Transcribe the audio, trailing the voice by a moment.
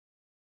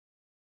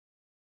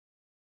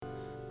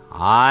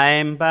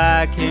I'm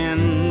back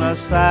in the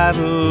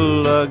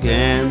saddle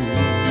again,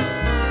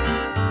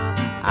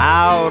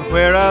 out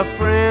where a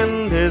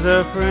friend is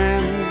a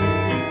friend,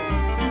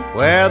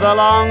 where the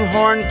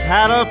longhorn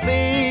cattle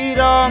feed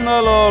on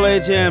the lowly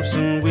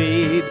Jimson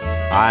weed.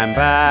 I'm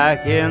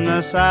back in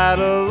the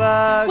saddle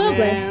again.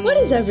 Wilder, what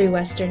does every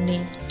Western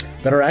need?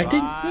 Better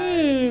acting?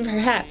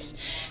 Perhaps.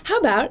 How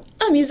about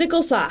a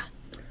musical saw?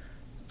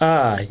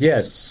 Ah,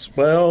 yes.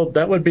 Well,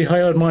 that would be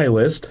high on my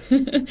list.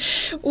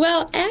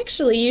 Well,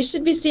 actually, you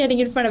should be standing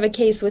in front of a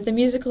case with a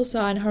musical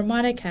saw and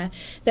harmonica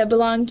that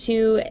belonged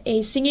to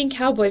a singing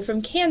cowboy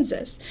from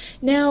Kansas.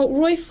 Now,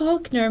 Roy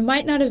Faulkner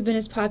might not have been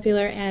as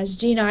popular as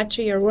Gene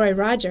Autry or Roy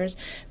Rogers,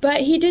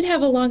 but he did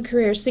have a long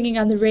career singing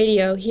on the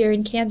radio here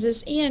in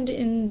Kansas and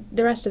in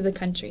the rest of the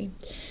country.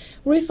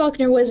 Roy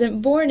Faulkner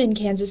wasn't born in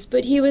Kansas,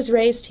 but he was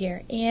raised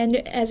here, and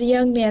as a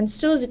young man,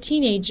 still as a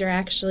teenager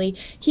actually,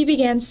 he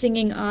began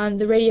singing on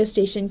the radio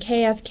station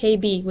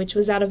KFKB, which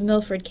was out of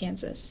Milford,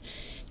 Kansas.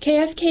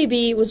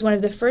 KFKB was one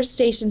of the first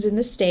stations in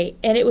the state,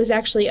 and it was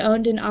actually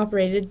owned and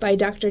operated by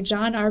Dr.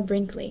 John R.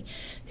 Brinkley,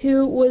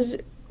 who was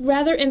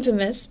rather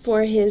infamous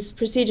for his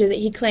procedure that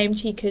he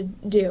claimed he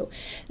could do.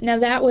 Now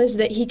that was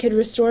that he could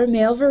restore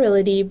male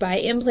virility by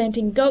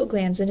implanting goat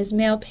glands in his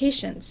male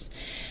patients.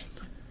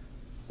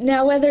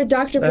 Now, whether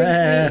Dr.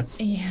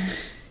 Brinkley...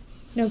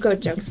 No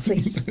goat jokes,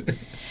 please.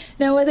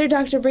 Now, whether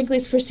Dr.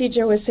 Brinkley's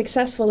procedure was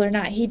successful or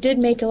not, he did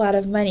make a lot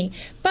of money,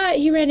 but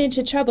he ran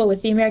into trouble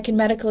with the American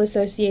Medical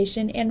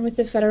Association and with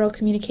the Federal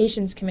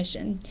Communications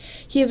Commission.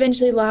 He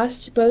eventually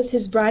lost both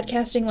his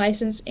broadcasting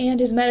license and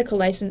his medical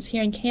license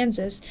here in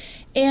Kansas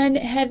and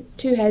had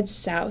to head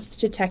south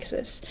to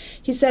Texas.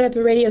 He set up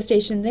a radio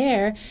station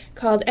there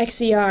called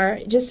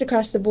XER just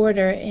across the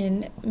border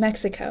in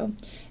Mexico,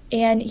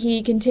 and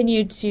he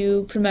continued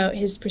to promote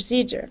his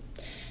procedure.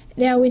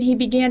 Now, when he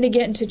began to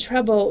get into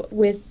trouble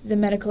with the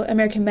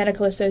American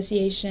Medical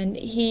Association,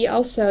 he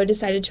also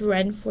decided to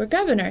run for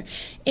governor.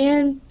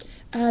 And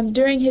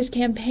during his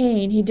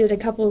campaign, he did a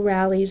couple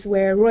rallies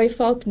where Roy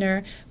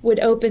Faulkner would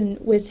open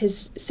with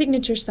his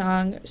signature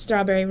song,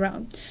 Strawberry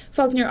Roan.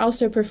 Faulkner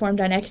also performed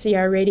on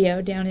XER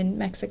radio down in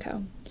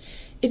Mexico.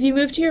 If you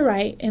move to your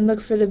right and look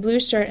for the blue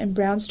shirt and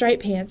brown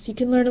striped pants, you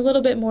can learn a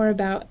little bit more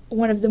about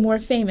one of the more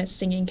famous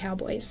singing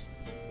cowboys.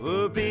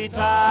 Whoopie-tie-I-O,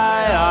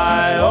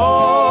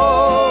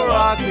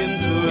 rocking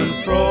to and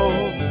fro,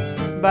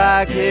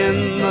 back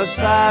in the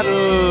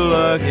saddle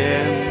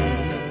again.